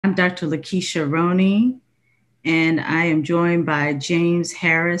I'm Dr. Lakeisha Roney, and I am joined by James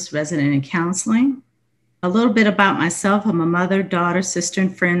Harris, resident in counseling. A little bit about myself. I'm a mother, daughter, sister,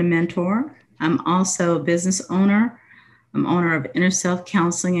 and friend and mentor. I'm also a business owner. I'm owner of Inner Self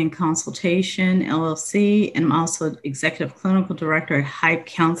Counseling and Consultation, LLC, and I'm also executive clinical director at Hype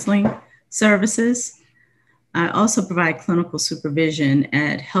Counseling Services. I also provide clinical supervision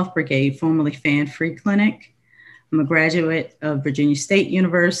at Health Brigade, formerly Fan Free Clinic. I'm a graduate of Virginia State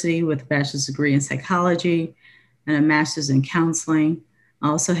University with a bachelor's degree in psychology and a master's in counseling. I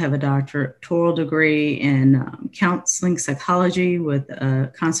also have a doctoral degree in counseling psychology with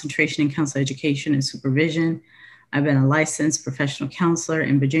a concentration in counselor education and supervision. I've been a licensed professional counselor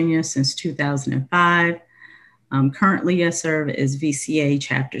in Virginia since 2005. Currently, I serve as VCA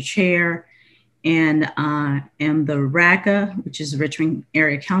chapter chair, and I am the RACA, which is the Richmond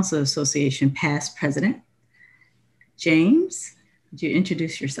Area Counselor Association past president. James, would you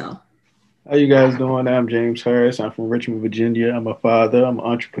introduce yourself? How you guys doing? I'm James Harris. I'm from Richmond, Virginia. I'm a father. I'm an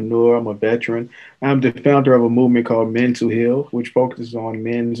entrepreneur. I'm a veteran. I'm the founder of a movement called Men to Heal, which focuses on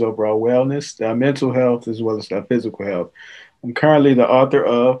men's overall wellness, their mental health, as well as their physical health. I'm currently the author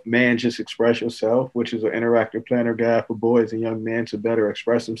of Man Just Express Yourself, which is an interactive planner guide for boys and young men to better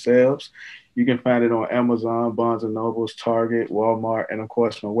express themselves. You can find it on Amazon, Barnes& and Nobles, Target, Walmart, and of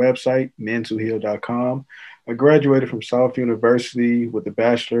course my website, men2heal.com. I graduated from South University with a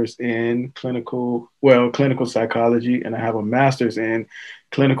bachelor's in clinical psychology, and I have a master's in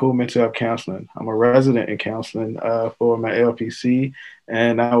clinical mental health counseling. I'm a resident in counseling for my LPC,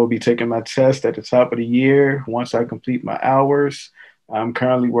 and I will be taking my test at the top of the year once I complete my hours. I'm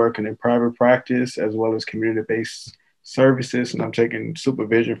currently working in private practice as well as community-based services, and I'm taking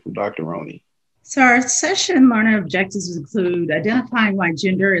supervision from Dr. Roney. So our session learner objectives include identifying why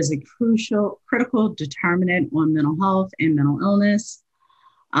gender is a critical determinant on mental health and mental illness,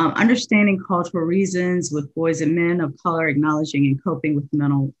 understanding cultural reasons with boys and men of color, acknowledging and coping with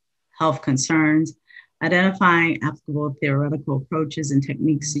mental health concerns, identifying applicable theoretical approaches and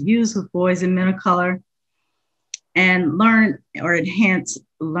techniques to use with boys and men of color, and learn or enhance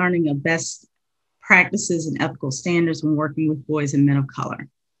learning of best practices and ethical standards when working with boys and men of color.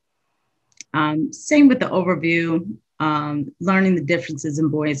 Same with the overview, learning the differences in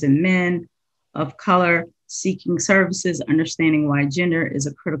boys and men of color, seeking services, understanding why gender is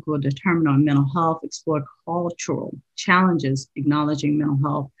a critical determinant on mental health, explore cultural challenges, acknowledging mental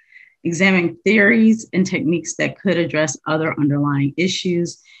health, examine theories and techniques that could address other underlying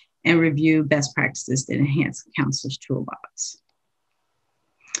issues, and review best practices that enhance the counselor's toolbox.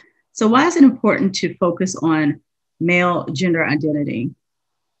 So why is it important to focus on male gender identity?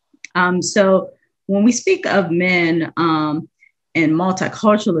 So when we speak of men and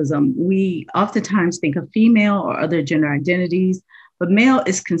multiculturalism, we oftentimes think of female or other gender identities, but male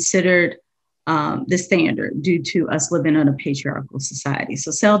is considered the standard due to us living in a patriarchal society.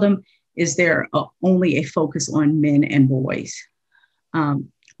 So seldom is there only a focus on men and boys.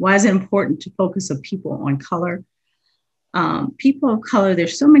 Why is it important to focus on people on color? People of color,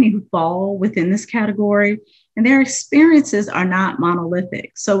 there's so many who fall within this category, and their experiences are not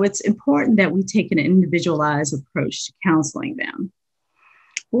monolithic. So it's important that we take an individualized approach to counseling them.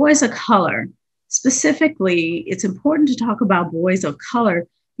 Boys of color, specifically, it's important to talk about boys of color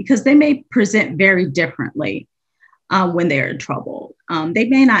because they may present very differently when they're in trouble. They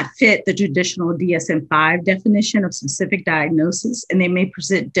may not fit the traditional DSM-5 definition of specific diagnosis, and they may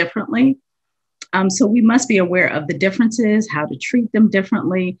present differently. So we must be aware of the differences, how to treat them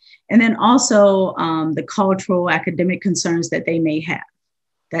differently, and then also the cultural, academic concerns that they may have.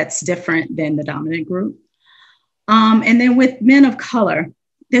 That's different than the dominant group. And then with men of color,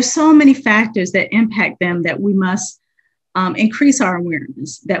 there's so many factors that impact them that we must increase our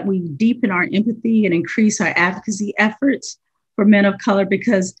awareness, that we deepen our empathy and increase our advocacy efforts for men of color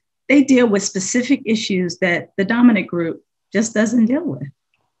because they deal with specific issues that the dominant group just doesn't deal with.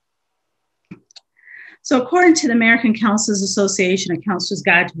 So according to the American Counselors Association, A Counselor's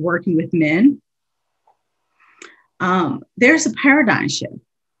Guide to Working with Men, there's a paradigm shift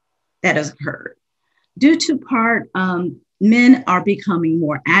that has occurred. Due to part, men are becoming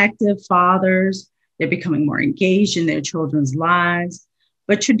more active fathers, they're becoming more engaged in their children's lives,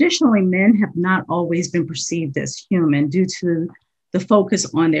 but traditionally men have not always been perceived as human due to the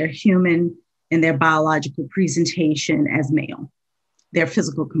focus on their human and their biological presentation as male, their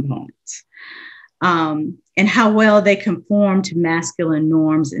physical components. And how well they conform to masculine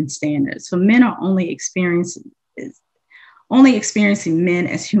norms and standards. So men are only experiencing men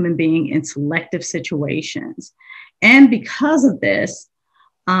as human beings in selective situations. And because of this,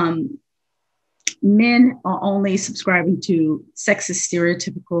 Men are only subscribing to sexist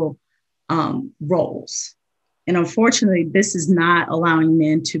stereotypical roles. And unfortunately, this is not allowing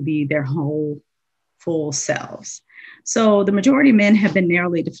men to be their whole, full selves. So the majority of men have been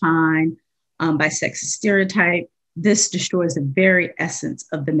narrowly defined by sexist stereotype. This destroys the very essence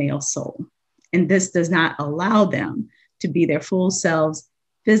of the male soul. And this does not allow them to be their full selves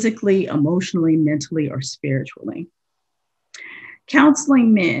physically, emotionally, mentally, or spiritually.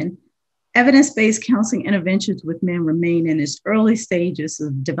 Counseling men. Evidence-based counseling interventions with men remain in its early stages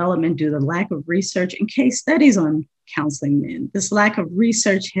of development due to the lack of research and case studies on counseling men. This lack of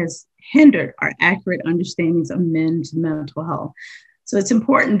research has hindered our accurate understandings of men's mental health. So it's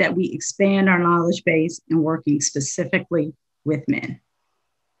important that we expand our knowledge base in working specifically with men.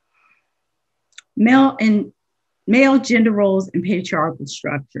 Male gender roles and patriarchal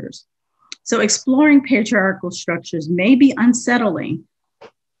structures. So exploring patriarchal structures may be unsettling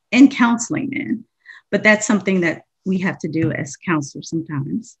in counseling men, but that's something that we have to do as counselors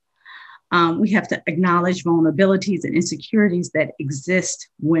sometimes. We have to acknowledge vulnerabilities and insecurities that exist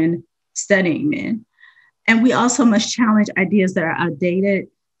when studying men. And we also must challenge ideas that are outdated,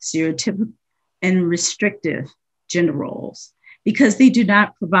 stereotypical, and restrictive gender roles, because they do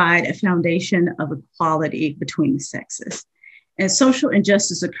not provide a foundation of equality between the sexes. And social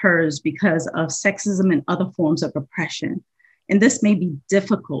injustice occurs because of sexism and other forms of oppression. And this may be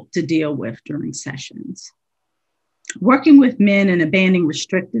difficult to deal with during sessions. Working with men and abandoning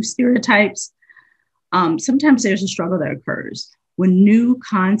restrictive stereotypes, sometimes there's a struggle that occurs when new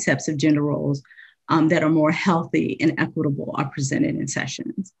concepts of gender roles that are more healthy and equitable are presented in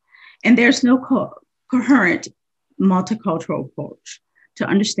sessions. And there's no coherent multicultural approach to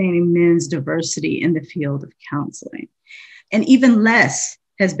understanding men's diversity in the field of counseling. And even less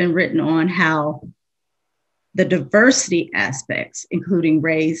has been written on how the diversity aspects, including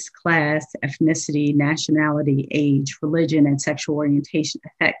race, class, ethnicity, nationality, age, religion, and sexual orientation,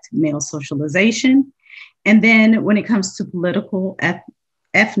 affect male socialization. And then when it comes to political,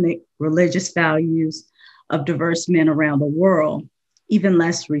 ethnic, religious values of diverse men around the world, even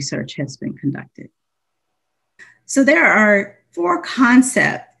less research has been conducted. So there are 4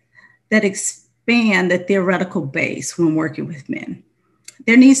 concepts that expand the theoretical base when working with men.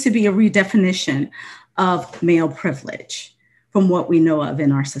 There needs to be a redefinition of male privilege from what we know of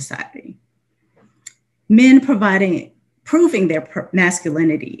in our society. Men proving their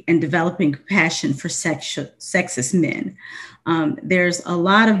masculinity and developing compassion for sexist men. There's a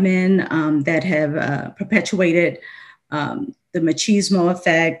lot of men that have perpetuated the machismo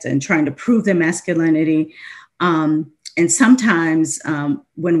effect and trying to prove their masculinity. And sometimes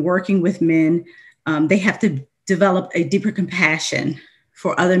when working with men, they have to develop a deeper compassion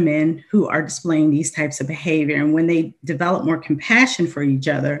for other men who are displaying these types of behavior. And when they develop more compassion for each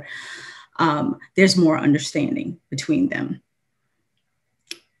other, there's more understanding between them.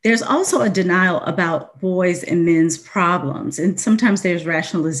 There's also a denial about boys' and men's problems. And sometimes there's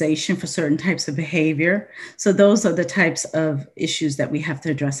rationalization for certain types of behavior. So those are the types of issues that we have to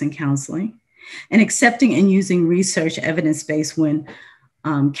address in counseling. And accepting and using research evidence-based when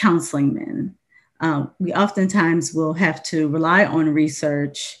counseling men. We oftentimes will have to rely on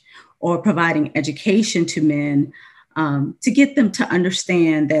research or providing education to men to get them to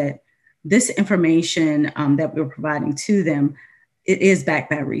understand that this information that we're providing to them, it is backed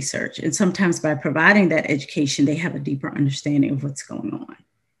by research. And sometimes by providing that education, they have a deeper understanding of what's going on.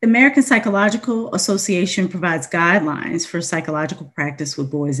 The American Psychological Association provides guidelines for psychological practice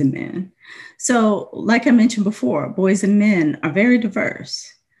with boys and men. So like I mentioned before, boys and men are very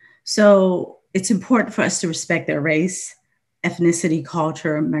diverse. So it's important for us to respect their race, ethnicity,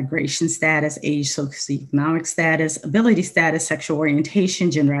 culture, migration status, age, socioeconomic status, ability status, sexual orientation,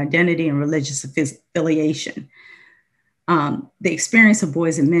 gender identity, and religious affiliation. The experience of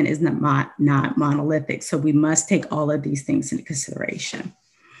boys and men is not monolithic, so we must take all of these things into consideration.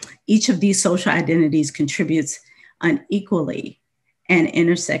 Each of these social identities contributes unequally and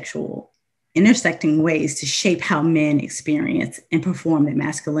intersecting ways to shape how men experience and perform their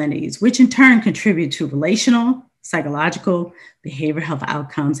masculinities, which in turn contribute to relational, psychological, behavioral health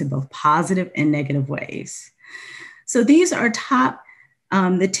outcomes in both positive and negative ways. So these are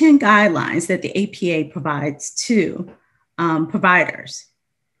the 10 guidelines that the APA provides to providers,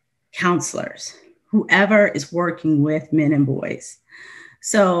 counselors, whoever is working with men and boys.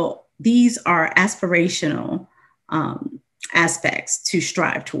 So these are aspirational aspects to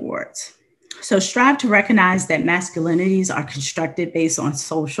strive towards. So strive to recognize that masculinities are constructed based on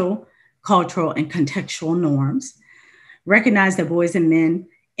social, cultural, and contextual norms. Recognize that boys and men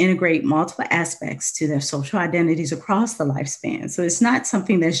integrate multiple aspects to their social identities across the lifespan. So it's not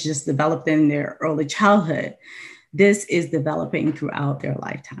something that's just developed in their early childhood. This is developing throughout their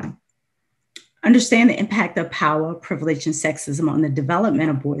lifetime. Understand the impact of power, privilege, and sexism on the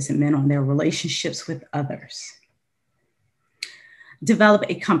development of boys and men on their relationships with others. Develop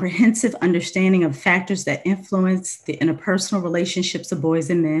a comprehensive understanding of factors that influence the interpersonal relationships of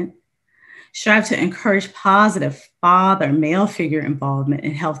boys and men. Strive to encourage positive father, male figure involvement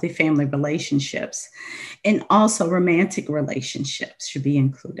in healthy family relationships, and also romantic relationships should be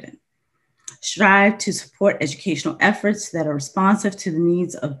included. Strive to support educational efforts that are responsive to the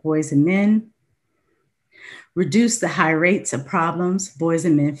needs of boys and men. Reduce the high rates of problems boys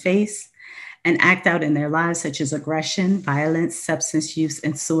and men face and act out in their lives, such as aggression, violence, substance use,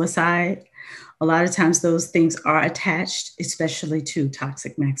 and suicide. A lot of times those things are attached, especially to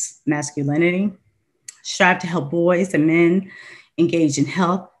toxic masculinity. Strive to help boys and men engage in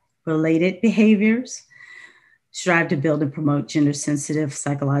health-related behaviors. Strive to build and promote gender-sensitive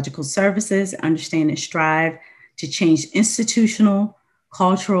psychological services. Understand and strive to change institutional,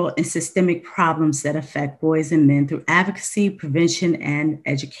 cultural, and systemic problems that affect boys and men through advocacy, prevention, and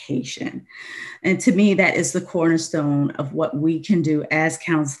education. And to me, that is the cornerstone of what we can do as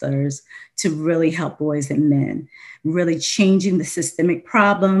counselors to really help boys and men, really changing the systemic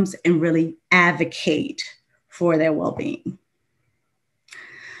problems and really advocate for their well-being.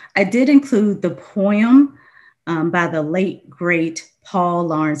 I did include the poem by the late, great Paul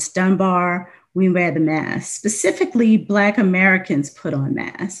Laurence Dunbar, We Wear the Mask. Specifically, Black Americans put on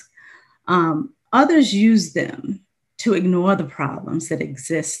masks. Others use them to ignore the problems that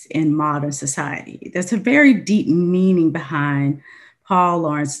exist in modern society. There's a very deep meaning behind Paul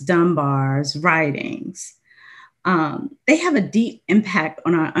Laurence Dunbar's writings. They have a deep impact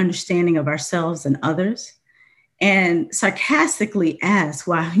on our understanding of ourselves and others, and sarcastically ask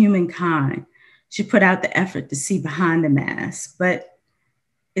why humankind should put out the effort to see behind the mask. But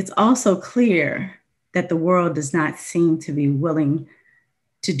it's also clear that the world does not seem to be willing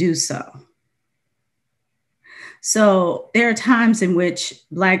to do so. So there are times in which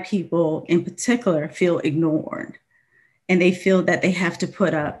Black people in particular feel ignored, and they feel that they have to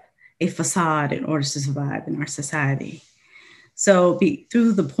put up a facade in order to survive in our society. So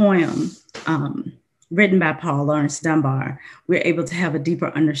through the poem written by Paul Laurence Dunbar, we're able to have a deeper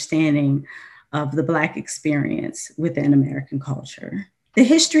understanding of the Black experience within American culture. The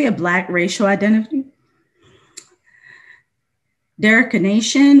history of Black racial identity.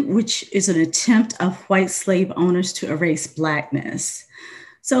 Derricknation, which is an attempt of white slave owners to erase Blackness.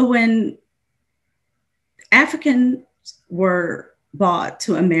 So when Africans were brought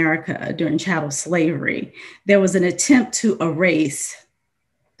to America during chattel slavery, there was an attempt to erase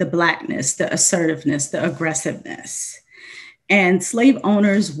the Blackness, the assertiveness, the aggressiveness. And slave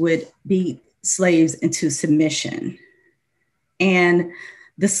owners would beat slaves into submission. And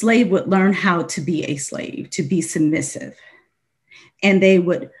the slave would learn how to be a slave, to be submissive. And they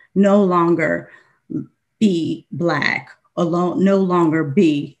would no longer be Black, or no longer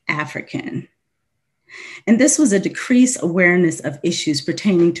be African. And this was a decreased awareness of issues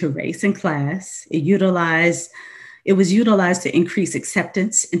pertaining to race and class. It was utilized to increase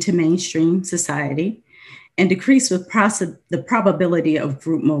acceptance into mainstream society and decrease with the probability of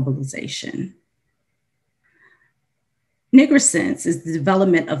group mobilization. Nigressence is the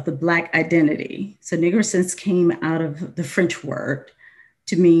development of the Black identity. So nigressence came out of the French word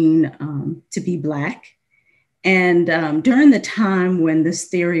to mean to be Black. And during the time when this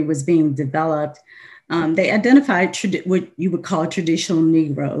theory was being developed, they identified what you would call traditional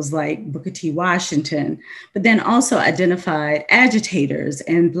Negroes like Booker T. Washington, but then also identified agitators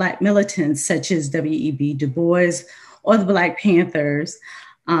and Black militants such as W.E.B. Du Bois or the Black Panthers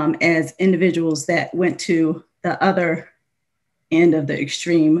as individuals that went to the other end of the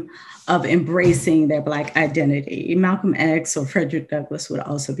extreme of embracing their Black identity. Malcolm X or Frederick Douglass would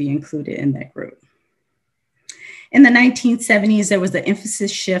also be included in that group. In the 1970s, there was the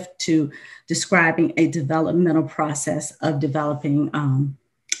emphasis shift to describing a developmental process of developing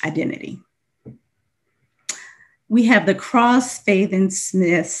identity. We have the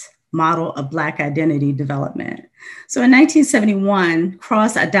Cross-Faith-and-Smith model of Black identity development. So in 1971,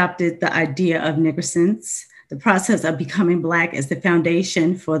 Cross adopted the idea of nigressence, the process of becoming Black, as the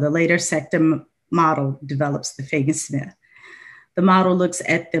foundation for the later sector model develops the Fagan-Smith. The model looks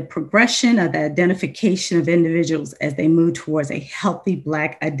at the progression of the identification of individuals as they move towards a healthy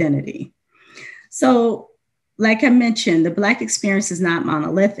Black identity. So, like I mentioned, the Black experience is not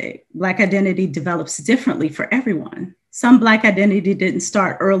monolithic. Black identity develops differently for everyone. Some Black identity didn't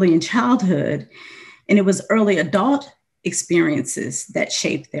start early in childhood, and it was early adult experiences that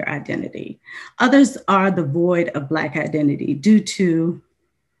shape their identity. Others are devoid of Black identity due to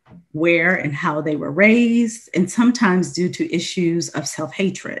where and how they were raised, and sometimes due to issues of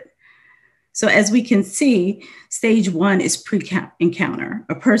self-hatred. So as we can see, stage one is pre-encounter.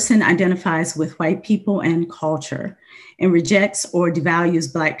 A person identifies with white people and culture and rejects or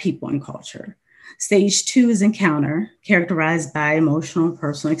devalues Black people and culture. Stage two is encounter, characterized by emotional and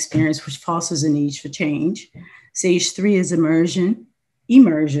personal experience, which fosters a need for change. Stage three is immersion.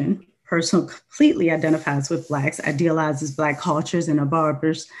 Person completely identifies with Blacks, idealizes Black cultures and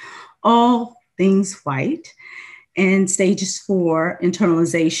harbors all things white. And stages four,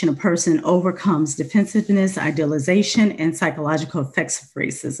 internalization, a person overcomes defensiveness, idealization, and psychological effects of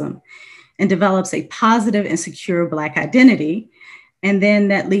racism and develops a positive and secure Black identity. And then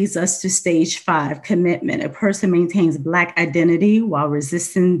that leads us to stage five, commitment. A person maintains Black identity while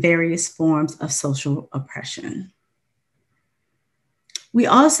resisting various forms of social oppression. We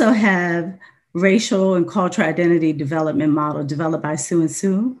also have racial and cultural identity development model developed by Sue and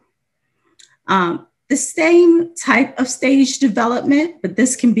Sue. The same type of stage development, but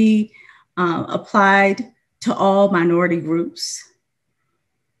this can be applied to all minority groups,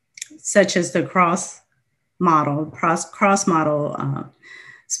 such as the cross model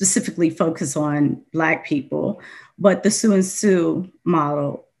specifically focus on Black people, but the Sue and Sue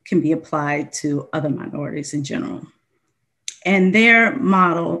model can be applied to other minorities in general. And their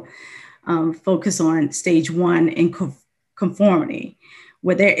model focus on stage one in conformity,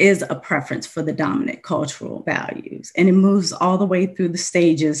 where there is a preference for the dominant cultural values. And it moves all the way through the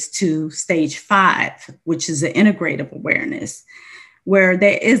stages to stage five, which is an integrative awareness, where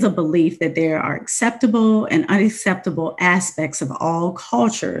there is a belief that there are acceptable and unacceptable aspects of all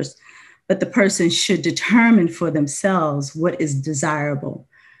cultures, but the person should determine for themselves what is desirable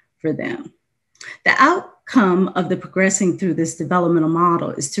for them. The outcome of the progressing through this developmental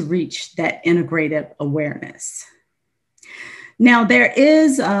model is to reach that integrative awareness. Now, there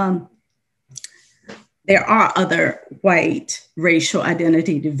are other white racial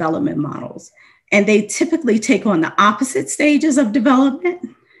identity development models, and they typically take on the opposite stages of development.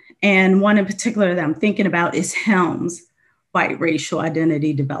 And one in particular that I'm thinking about is Helms' white racial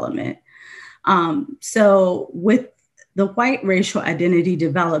identity development. So with the white racial identity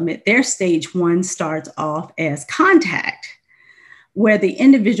development, their stage one starts off as contact, where the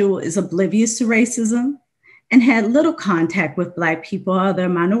individual is oblivious to racism and had little contact with Black people or other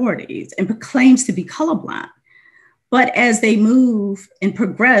minorities and proclaims to be colorblind. But as they move and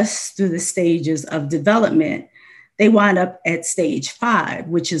progress through the stages of development, they wind up at stage five,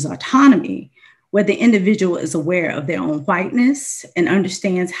 which is autonomy, where the individual is aware of their own whiteness and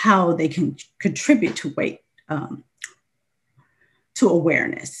understands how they can contribute to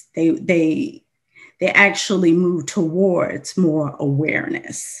awareness. They actually move towards more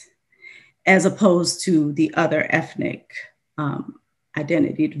awareness, as opposed to the other ethnic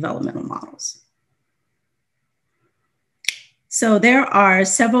identity developmental models. So there are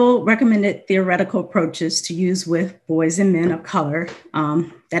several recommended theoretical approaches to use with boys and men of color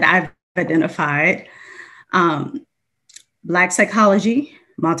that I've identified. Black psychology,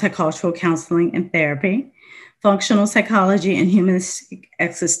 multicultural counseling and therapy, functional psychology and humanistic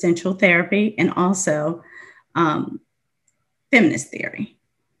existential therapy, and also feminist theory.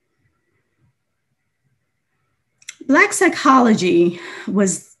 Black psychology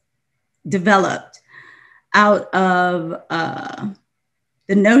was developed out of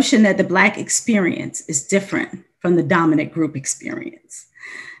the notion that the Black experience is different from the dominant group experience.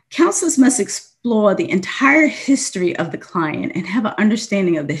 Counselors must explore the entire history of the client and have an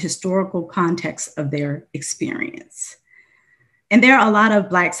understanding of the historical context of their experience. And there are a lot of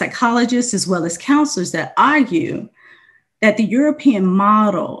Black psychologists as well as counselors that argue that the European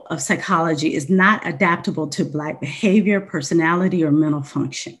model of psychology is not adaptable to Black behavior, personality, or mental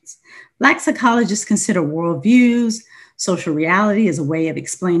functions. Black psychologists consider worldviews, social reality as a way of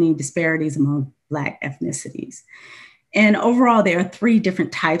explaining disparities among Black ethnicities. And overall, there are three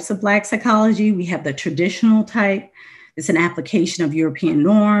different types of Black psychology. We have the traditional type. It's an application of European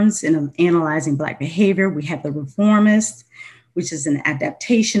norms in analyzing Black behavior. We have the reformist, which is an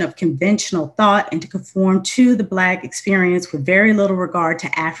adaptation of conventional thought and to conform to the Black experience with very little regard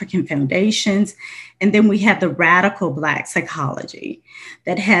to African foundations. And then we have the radical Black psychology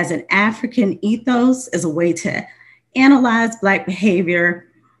that has an African ethos as a way to analyze Black behavior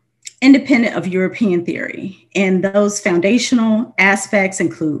independent of European theory. And those foundational aspects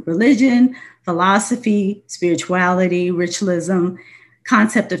include religion, philosophy, spirituality, ritualism,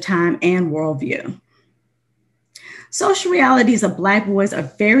 concept of time, and worldview. Social realities of Black boys are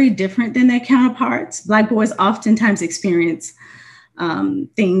very different than their counterparts. Black boys oftentimes experience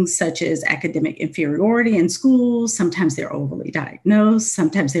things such as academic inferiority in schools. Sometimes they're overly diagnosed.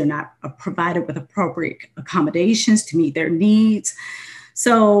 Sometimes they're not provided with appropriate accommodations to meet their needs.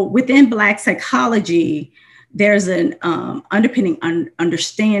 So within Black psychology, there's an underpinning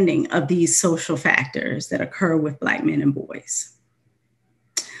understanding of these social factors that occur with Black men and boys.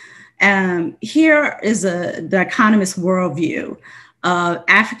 Here is the economist worldview of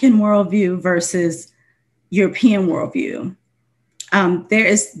African worldview versus European worldview. There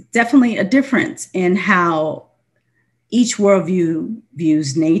is definitely a difference in how each worldview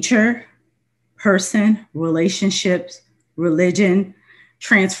views nature, person, relationships, religion,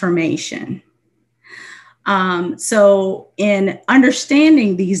 transformation. So in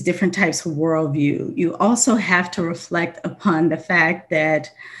understanding these different types of worldview, you also have to reflect upon the fact that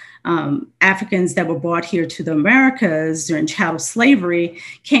Africans that were brought here to the Americas during chattel slavery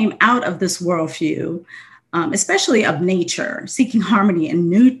came out of this worldview, especially of nature, seeking harmony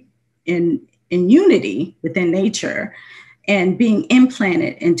and in unity within nature, and being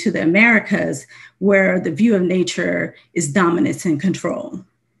implanted into the Americas, where the view of nature is dominance and control.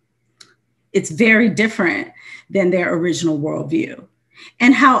 It's very different than their original worldview,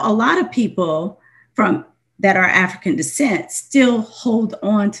 and how a lot of people that are African descent still hold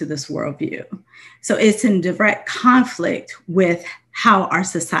on to this worldview. So it's in direct conflict with how our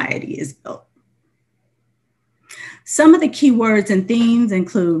society is built. Some of the key words and themes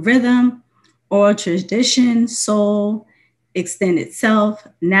include rhythm, oral tradition, soul, extended self,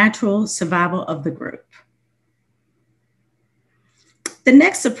 natural, survival of the group. The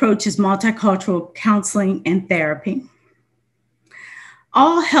next approach is multicultural counseling and therapy.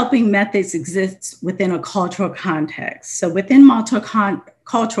 All helping methods exist within a cultural context. So within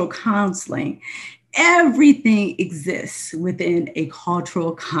multicultural counseling, everything exists within a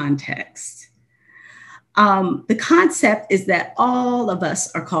cultural context. The concept is that all of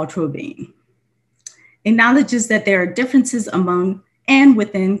us are cultural beings. Acknowledges that there are differences among and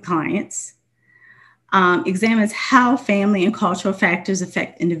within clients. Examines how family and cultural factors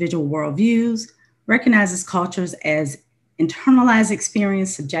affect individual worldviews. Recognizes cultures as internalized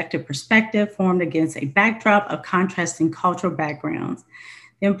experience, subjective perspective formed against a backdrop of contrasting cultural backgrounds.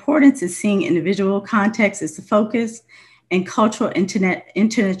 The importance is seeing individual context as the focus, and cultural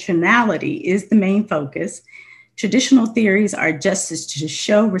intentionality is the main focus. Traditional theories are adjusted to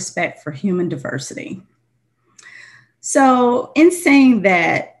show respect for human diversity. So in saying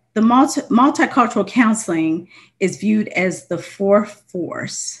that, the multicultural counseling is viewed as the fourth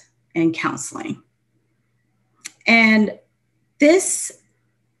force in counseling. And this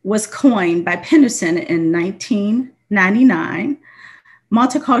was coined by Penderson in 1999,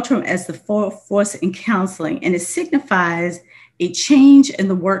 multicultural as the fourth force in counseling, and it signifies a change in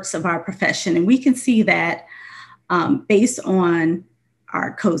the works of our profession. And we can see that based on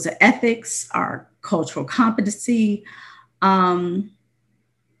our codes of ethics, our cultural competency,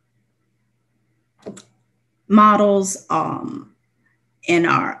 models, and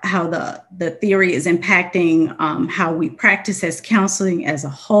how the theory is impacting how we practice as counseling as a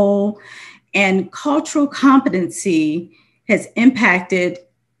whole. And cultural competency has impacted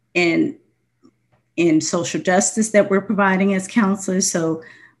in social justice that we're providing as counselors. So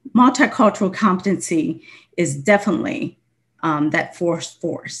multicultural competency is definitely that fourth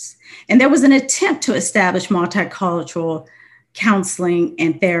force. And there was an attempt to establish multicultural counseling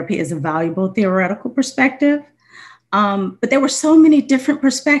and therapy as a valuable theoretical perspective. But there were so many different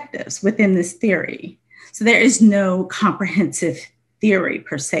perspectives within this theory. So there is no comprehensive theory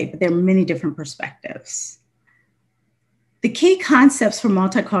per se, but there are many different perspectives. The key concepts for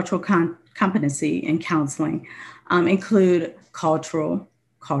multicultural competency in counseling include cultural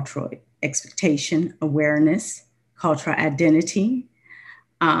expectation, awareness, cultural identity,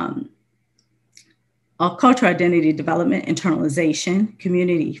 cultural identity development, internalization,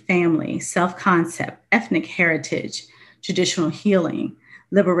 community, family, self-concept, ethnic heritage, traditional healing,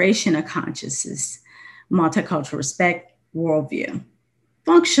 liberation of consciousness, multicultural respect, worldview.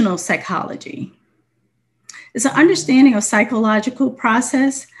 Functional psychology is an understanding of psychological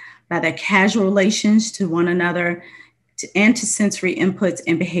process by their causal relations to one another and to sensory inputs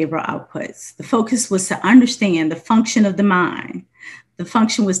and behavioral outputs. The focus was to understand the function of the mind. The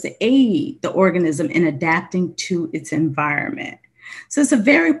function was to aid the organism in adapting to its environment. So it's a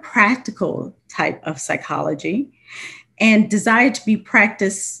very practical type of psychology and desired to be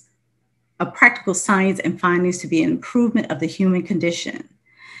practiced, a practical science and findings to be an improvement of the human condition.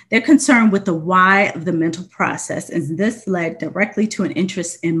 They're concerned with the why of the mental process, and this led directly to an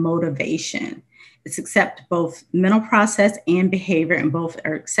interest in motivation It's accept both mental process and behavior, and both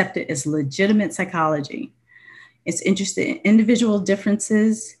are accepted as legitimate psychology. It's interested in individual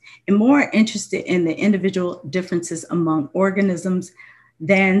differences and more interested in the individual differences among organisms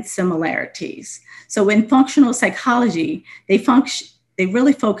than similarities. So in functional psychology, they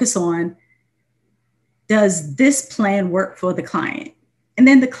really focus on, does this plan work for the client? And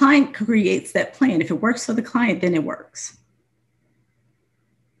then the client creates that plan. If it works for the client, then it works.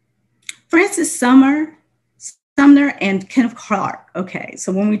 Francis Sumner and Kenneth Clark. Okay,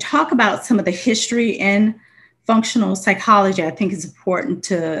 so when we talk about some of the history in functional psychology, I think it's important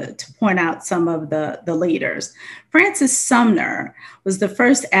to point out some of the leaders. Francis Sumner was the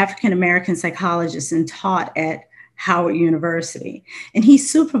first African-American psychologist and taught at Howard University, and he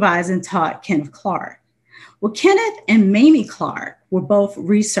supervised and taught Kenneth Clark. Well, Kenneth and Mamie Clark were both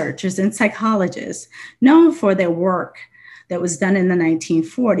researchers and psychologists known for their work that was done in the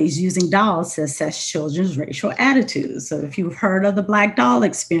 1940s using dolls to assess children's racial attitudes. So if you've heard of the Black Doll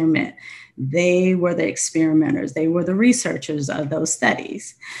experiment, they were the experimenters. They were the researchers of those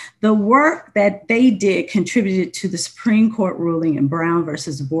studies. The work that they did contributed to the Supreme Court ruling in Brown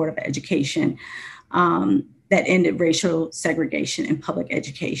versus the Board of Education that ended racial segregation in public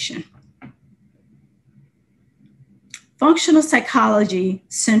education. Functional psychology,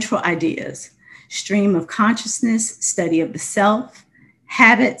 central ideas: stream of consciousness, study of the self,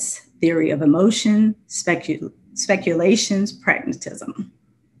 habits, theory of emotion, speculations, pragmatism.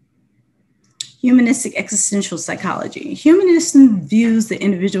 Humanistic existential psychology. Humanism views the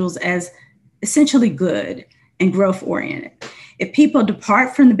individuals as essentially good and growth-oriented. If people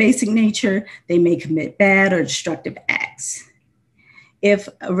depart from the basic nature, they may commit bad or destructive acts. If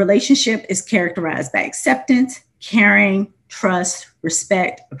a relationship is characterized by acceptance, caring, trust,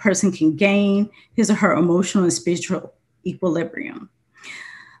 respect, a person can gain his or her emotional and spiritual equilibrium.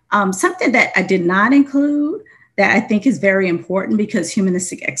 Something that I did not include that I think is very important, because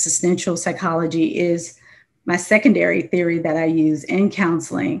humanistic existential psychology is my secondary theory that I use in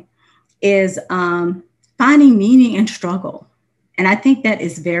counseling, is finding meaning in struggle. And I think that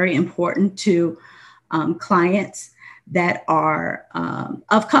is very important to clients that are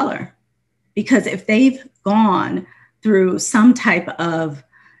of color, because if they've gone through some type of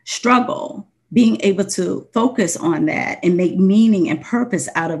struggle, being able to focus on that and make meaning and purpose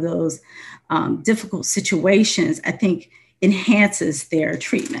out of those difficult situations, I think enhances their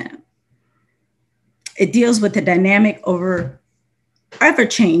treatment. It deals with the dynamic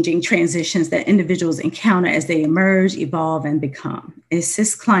ever-changing transitions that individuals encounter as they emerge, evolve, and become. It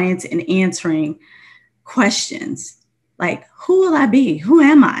assists clients in answering questions like, who will I be? Who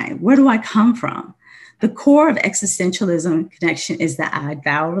am I? Where do I come from? The core of existentialism connection is the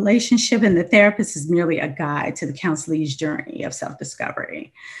I-thou relationship, and the therapist is merely a guide to the counselee's journey of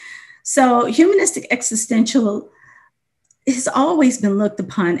self-discovery. So humanistic existential has always been looked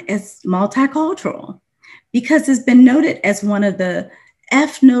upon as multicultural, because it's been noted as one of the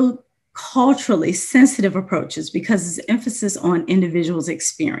ethno-culturally sensitive approaches, because its emphasis on individuals'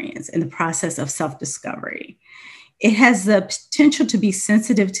 experience in the process of self-discovery. It has the potential to be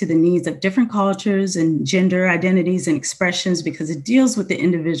sensitive to the needs of different cultures and gender identities and expressions, because it deals with the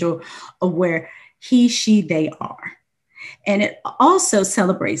individual of where he, she, they are. And it also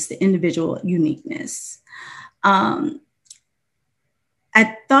celebrates the individual uniqueness. I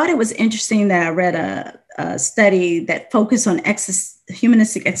thought it was interesting that I read a study that focused on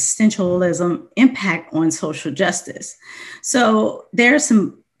humanistic existentialism impact on social justice. So there are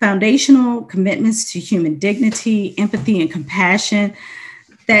some foundational commitments to human dignity, empathy, and compassion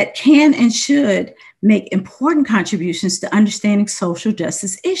that can and should make important contributions to understanding social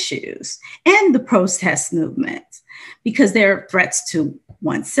justice issues and the protest movement, because there are threats to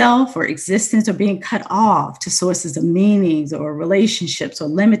oneself or existence, or being cut off to sources of meanings or relationships, or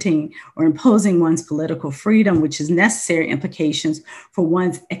limiting or imposing one's political freedom, which has necessary implications for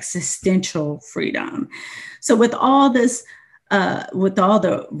one's existential freedom. So with all this, with all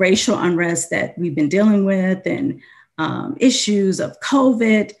the racial unrest that we've been dealing with, and issues of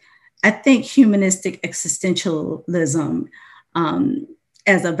COVID, I think humanistic existentialism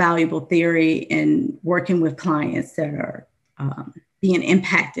as a valuable theory in working with clients that are being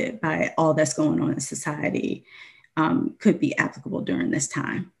impacted by all that's going on in society could be applicable during this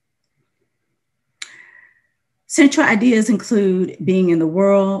time. Central ideas include being in the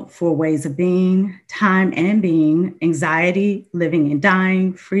world, four ways of being, time and being, anxiety, living and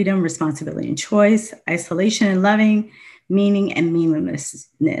dying, freedom, responsibility and choice, isolation and loving, meaning and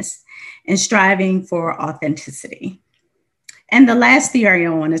meaninglessness, and striving for authenticity. And the last theory I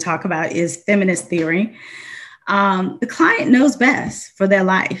want to talk about is feminist theory. The client knows best for their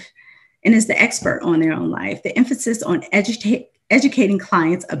life. and is the expert on their own life. The emphasis on educating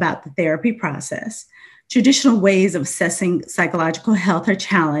clients about the therapy process. Traditional ways of assessing psychological health are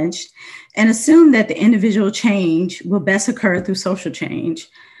challenged and assume that the individual change will best occur through social change.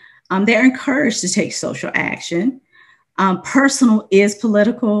 They're encouraged to take social action. Personal is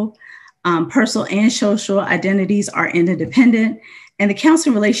political. Personal and social identities are interdependent, and the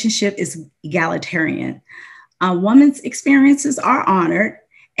counseling relationship is egalitarian. Women's experiences are honored,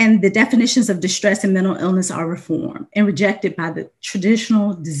 and the definitions of distress and mental illness are reformed and rejected by the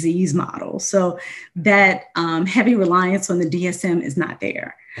traditional disease model. So that heavy reliance on the DSM is not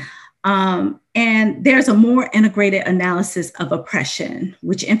there. And there's a more integrated analysis of oppression,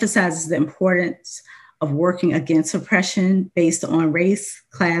 which emphasizes the importance of working against oppression based on race,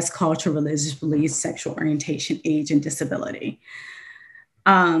 class, culture, religious beliefs, sexual orientation, age, and disability.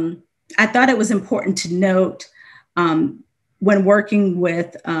 I thought it was important to note when working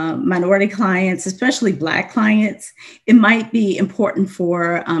with minority clients, especially Black clients, it might be important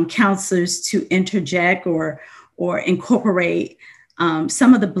for counselors to interject or incorporate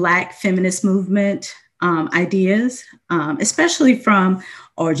some of the Black feminist movement ideas, especially from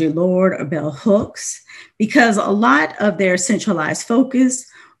Audre Lorde or Bell Hooks, because a lot of their centralized focus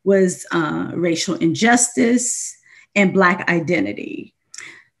was racial injustice and Black identity.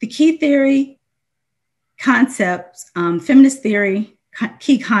 The key theory concepts, feminist theory,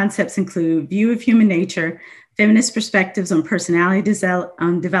 key concepts include view of human nature, feminist perspectives on personality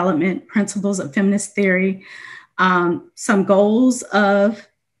development, principles of feminist theory. Some goals of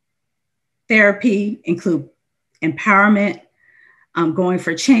therapy include empowerment, going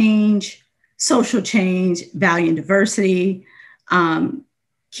for change, social change, value and diversity,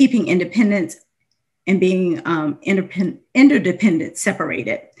 keeping independence and being interdependent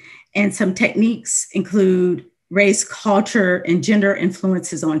separated. And some techniques include race, culture, and gender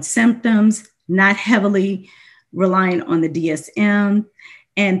influences on symptoms, not heavily relying on the DSM,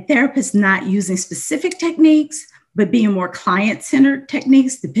 and therapists not using specific techniques, but being more client-centered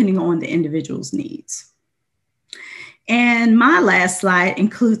techniques depending on the individual's needs. And my last slide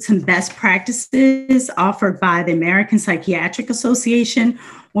includes some best practices offered by the American Psychiatric Association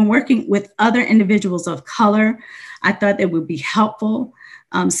when working with other individuals of color. I thought that would be helpful.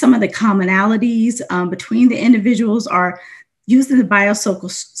 Some of the commonalities between the individuals are using the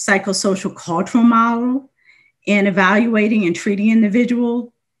biopsychosocial cultural model in evaluating and treating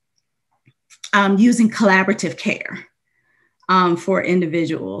individuals, using collaborative care for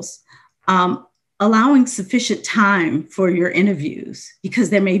individuals, allowing sufficient time for your interviews because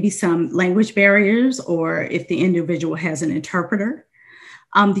there may be some language barriers or if the individual has an interpreter.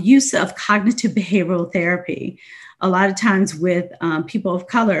 The use of cognitive behavioral therapy. A lot of times with people of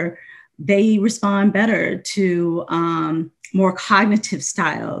color, they respond better to more cognitive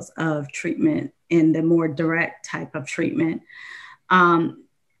styles of treatment and the more direct type of treatment.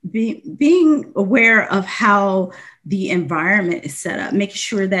 Being aware of how the environment is set up, making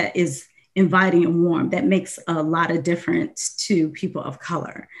sure that is inviting and warm, that makes a lot of difference to people of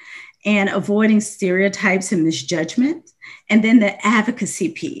color. And avoiding stereotypes and misjudgment. And then the advocacy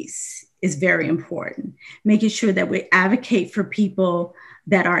piece is very important, making sure that we advocate for people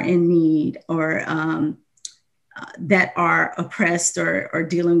that are in need or that are oppressed or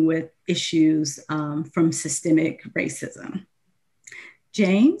dealing with issues from systemic racism.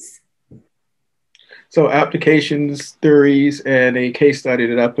 James? So applications, theories, and a case study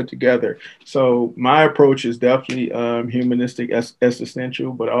that I put together. So my approach is definitely humanistic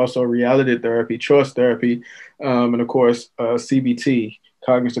existential, but also reality therapy, choice therapy, and of course, CBT,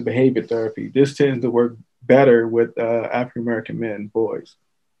 cognitive behavior therapy. This tends to work better with African-American men, boys.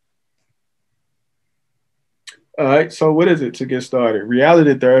 All right, so what is it to get started?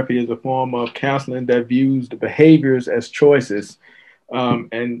 Reality therapy is a form of counseling that views the behaviors as choices.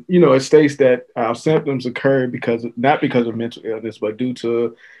 And, you know, it states that our symptoms occur not because of mental illness, but due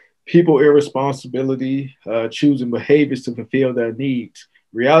to people irresponsibility, choosing behaviors to fulfill their needs.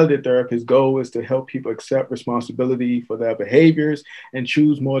 Reality therapist's goal is to help people accept responsibility for their behaviors and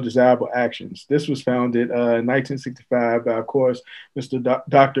choose more desirable actions. This was founded in 1965 by, of course,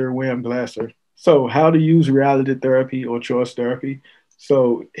 Dr. William Glasser. So how to use reality therapy or choice therapy.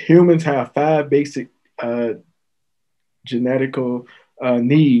 So humans have 5 basic genetical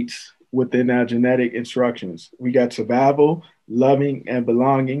needs within our genetic instructions. We got survival, loving and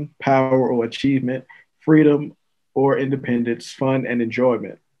belonging, power or achievement, freedom or independence, fun and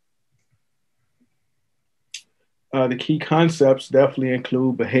enjoyment. The key concepts definitely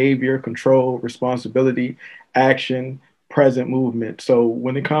include behavior, control, responsibility, action, present movement. So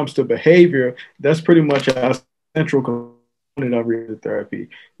when it comes to behavior, that's pretty much our central of rehabilitative therapy.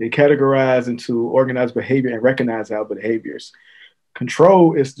 They categorize into organized behavior and recognize our behaviors.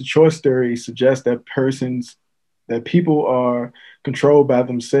 Control is the choice theory suggests that people are controlled by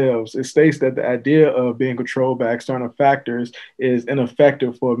themselves. It states that the idea of being controlled by external factors is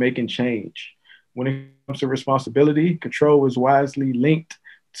ineffective for making change. When it comes to responsibility, control is wisely linked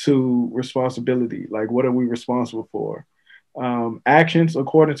to responsibility. Like, what are we responsible for? Actions,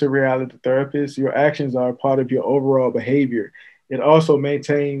 according to reality therapists, your actions are part of your overall behavior. It also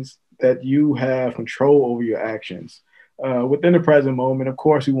maintains that you have control over your actions. Within the present moment, of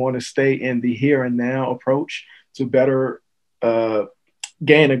course, we want to stay in the here and now approach to better uh,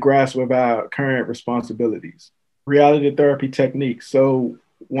 gain a grasp of our current responsibilities. Reality therapy techniques. So,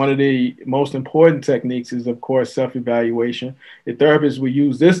 one of the most important techniques is, of course, self evaluation. The therapist will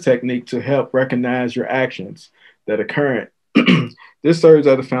use this technique to help recognize your actions that are current. This serves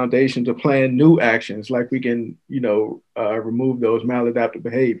as a foundation to plan new actions, like we can, remove those maladaptive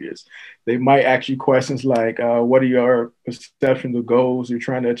behaviors. They might ask you questions like, what are your perceptions of goals you're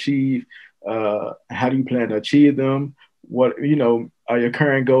trying to achieve? How do you plan to achieve them? Are your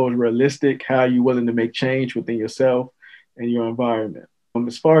current goals realistic? How are you willing to make change within yourself and your environment?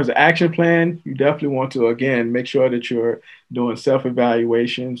 As far as the action plan, you definitely want to, again, make sure that you're doing self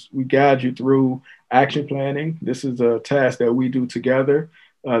evaluations. We guide you through action planning. This is a task that we do together.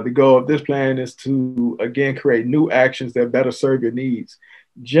 The goal of this plan is to, again, create new actions that better serve your needs.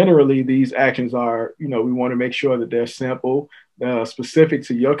 Generally, these actions are, we want to make sure that they're simple, specific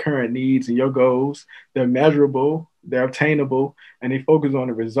to your current needs and your goals. They're measurable, they're obtainable, and they focus on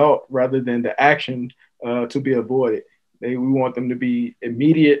the result rather than the action to be avoided. We want them to be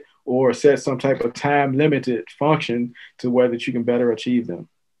immediate or set some type of time limited function to where that you can better achieve them.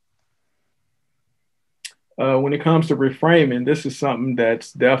 When it comes to reframing, this is something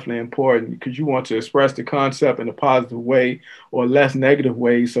that's definitely important because you want to express the concept in a positive way or less negative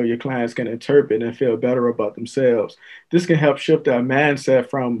way so your clients can interpret and feel better about themselves. This can help shift our mindset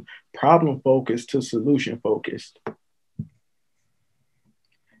from problem focused to solution focused.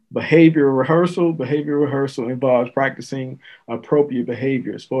 Behavior rehearsal involves practicing appropriate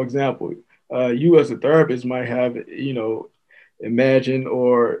behaviors. For example, you as a therapist might have, imagine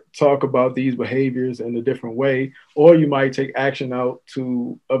or talk about these behaviors in a different way, or you might take action out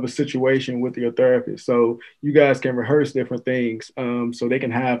of a situation with your therapist. So you guys can rehearse different things so they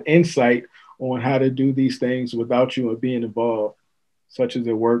can have insight on how to do these things without you being involved, such as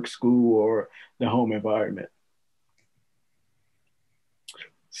at work, school, or the home environment.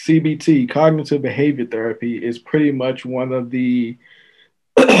 CBT, cognitive behavior therapy, is pretty much one of the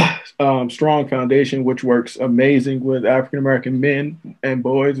strong foundation, which works amazing with African American men and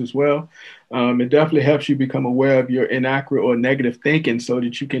boys as well. It definitely helps you become aware of your inaccurate or negative thinking so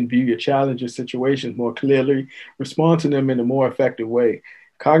that you can view your challenges, situations more clearly, respond to them in a more effective way.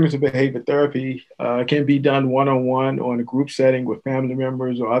 Cognitive behavior therapy can be done one-on-one or in a group setting with family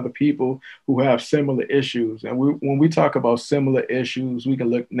members or other people who have similar issues. And when we talk about similar issues, we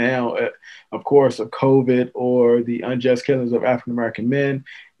can look now at, of course, of COVID or the unjust killings of African American men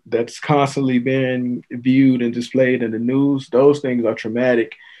that's constantly being viewed and displayed in the news. Those things are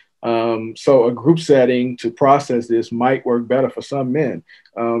traumatic. So a group setting to process this might work better for some men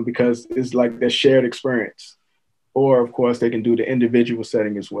because it's like their shared experience. Or, of course, they can do the individual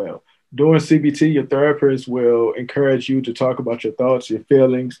setting as well. During CBT, your therapist will encourage you to talk about your thoughts, your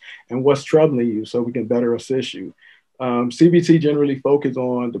feelings, and what's troubling you so we can better assist you. CBT generally focuses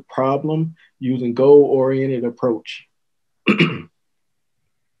on the problem using goal-oriented approach.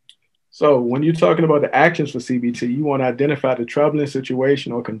 So when you're talking about the actions for CBT, you want to identify the troubling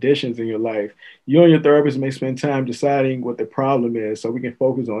situation or conditions in your life. You and your therapist may spend time deciding what the problem is so we can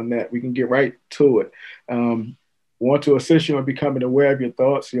focus on that. We can get right to it. Want to assist you in becoming aware of your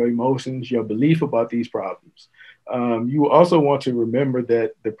thoughts, your emotions, your belief about these problems. You also want to remember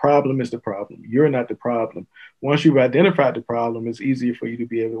that the problem is the problem. You're not the problem. Once you've identified the problem, it's easier for you to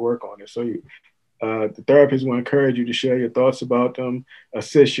be able to work on it. So the therapist will encourage you to share your thoughts about them,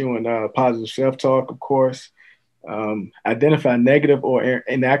 assist you in positive self-talk, of course. Identify negative or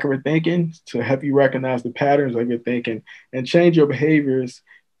inaccurate thinking to help you recognize the patterns of your thinking and change your behaviors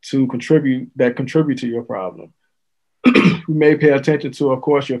to contribute to your problem. We may pay attention to, of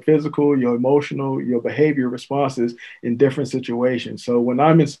course, your physical, your emotional, your behavior responses in different situations. So when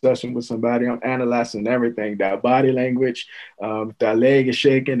I'm in session with somebody, I'm analyzing everything, their body language, if their leg is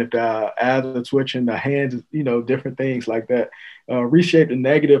shaking, if their eyes are twitching, their hands, different things like that. Reshape the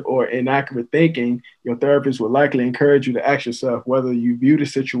negative or inaccurate thinking. Your therapist will likely encourage you to ask yourself whether you view the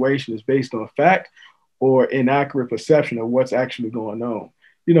situation as based on fact or inaccurate perception of what's actually going on.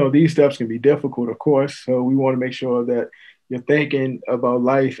 These steps can be difficult, of course. So we want to make sure that, your thinking about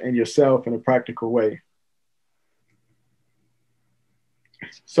life and yourself in a practical way.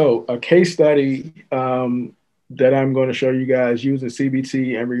 So a case study that I'm going to show you guys using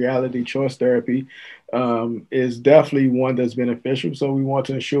CBT and reality choice therapy is definitely one that's beneficial. So we want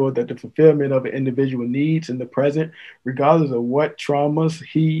to ensure that the fulfillment of an individual needs in the present, regardless of what traumas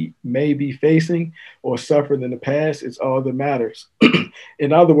he may be facing or suffered in the past, it's all that matters.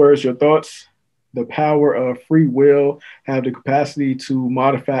 In other words, your thoughts, the power of free will, have the capacity to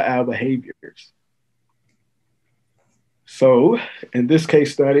modify our behaviors. So, in this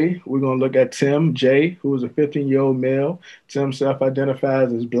case study, we're going to look at Tim J., who is a 15-year-old male. Tim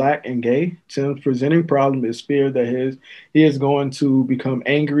self-identifies as Black and gay. Tim's presenting problem is fear that he is going to become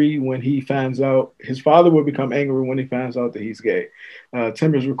angry when he finds out, his father will become angry when he finds out that he's gay.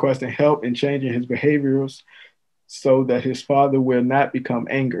 Tim is requesting help in changing his behaviors so that his father will not become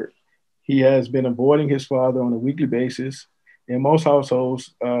angered. He has been avoiding his father on a weekly basis. In most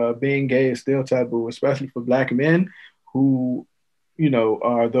households, being gay is still taboo, especially for Black men who,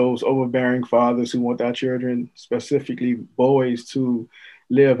 are those overbearing fathers who want their children, specifically boys, to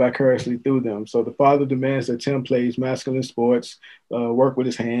live vicariously through them. So the father demands that Tim plays masculine sports, work with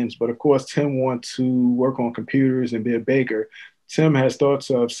his hands, but of course, Tim wants to work on computers and be a baker. Tim has thoughts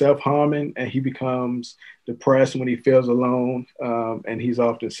of self-harming, and he becomes depressed when he feels alone, and he's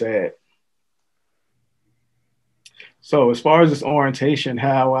often sad. So as far as this orientation,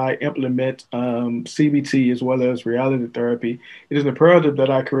 how I implement CBT as well as reality therapy, it is imperative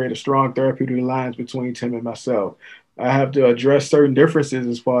that I create a strong therapeutic alliance between Tim and myself. I have to address certain differences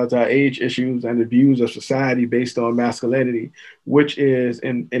as far as our age issues and the views of society based on masculinity, which is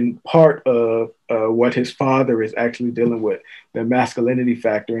in part of what his father is actually dealing with, the masculinity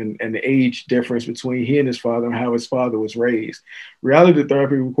factor and the age difference between he and his father and how his father was raised. Reality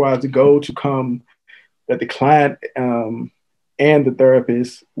therapy requires the goal to come that the client and the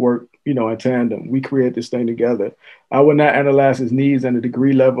therapist work, in tandem. We create this thing together. I will not analyze his needs and the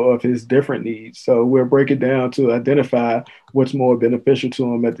degree level of his different needs. So we'll break it down to identify what's more beneficial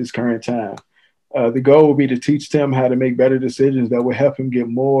to him at this current time. The goal will be to teach Tim how to make better decisions that will help him get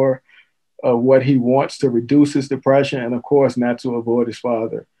more of what he wants to reduce his depression and, of course, not to avoid his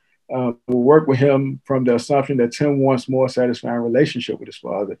father. We'll work with him from the assumption that Tim wants more satisfying relationship with his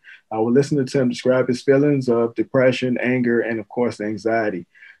father. I will listen to Tim describe his feelings of depression, anger, and of course, anxiety.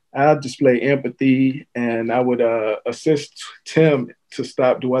 I'll display empathy and I would assist Tim to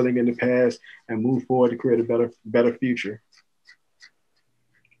stop dwelling in the past and move forward to create a better future.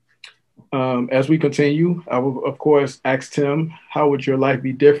 As we continue, I will, of course, ask Tim, how would your life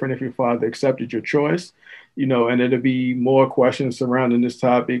be different if your father accepted your choice? And it'll be more questions surrounding this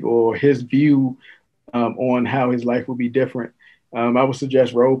topic or his view on how his life will be different. I would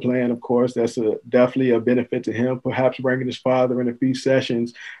suggest role playing, of course. That's definitely a benefit to him. Perhaps bringing his father in a few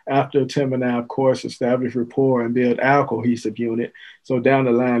sessions after Tim and I, of course, establish rapport and build our cohesive unit. So down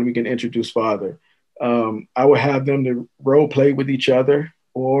the line, we can introduce father. I would have them to role play with each other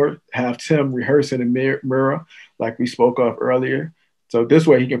or have Tim rehearse in a mirror like we spoke of earlier. So this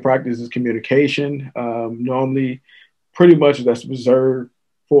way he can practice his communication. Normally, pretty much that's reserved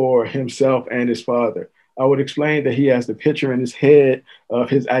for himself and his father. I would explain that he has the picture in his head of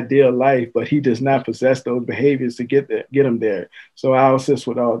his ideal life, but he does not possess those behaviors to get him there. So I'll assist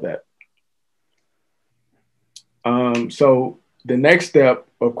with all that. So the next step,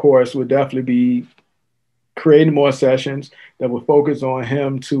 of course, would definitely be creating more sessions that will focus on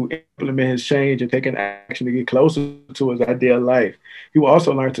him to implement his change and taking action to get closer to his ideal life. He will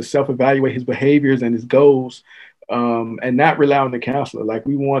also learn to self-evaluate his behaviors and his goals and not rely on the counselor. Like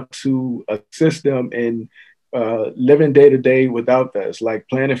we want to assist them in living day to day without this, like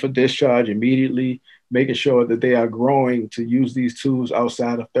planning for discharge immediately, making sure that they are growing to use these tools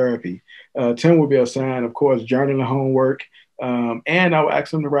outside of therapy. Tim will be assigned, of course, journaling homework, and I will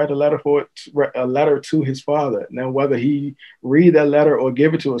ask him to write a letter to his father. Now, whether he read that letter or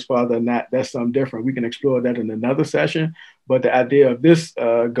give it to his father or not, that's something different. We can explore that in another session. But the idea of this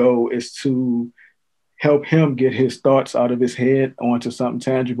goal is to help him get his thoughts out of his head onto something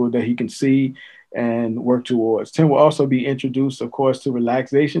tangible that he can see and work towards. Tim will also be introduced, of course, to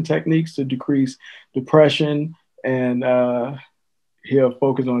relaxation techniques to decrease depression, and he'll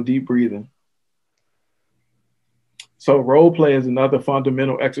focus on deep breathing. So role play is another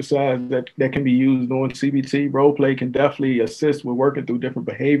fundamental exercise that can be used during CBT. Role play can definitely assist with working through different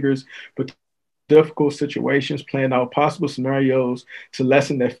behaviors, but difficult situations, playing out possible scenarios to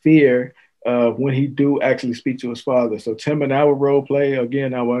lessen the fear when he do actually speak to his father. So Tim and I will role play.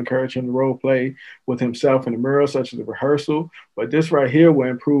 Again, I will encourage him to role play with himself in the mirror, such as a rehearsal. But this right here will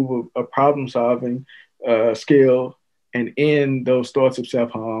improve a problem solving skill and end those thoughts of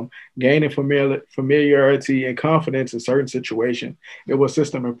self-harm, gaining familiarity and confidence in certain situations. It will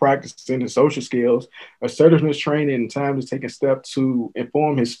assist them in practicing the social skills, assertiveness training, and time to take a step to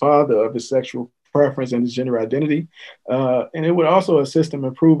inform his father of his sexual preference and his gender identity. And it would also assist him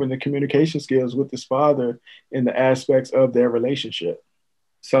improving the communication skills with his father in the aspects of their relationship.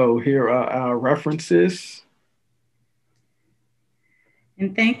 So here are our references.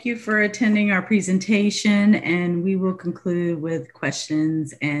 And thank you for attending our presentation, and we will conclude with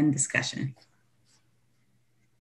questions and discussion.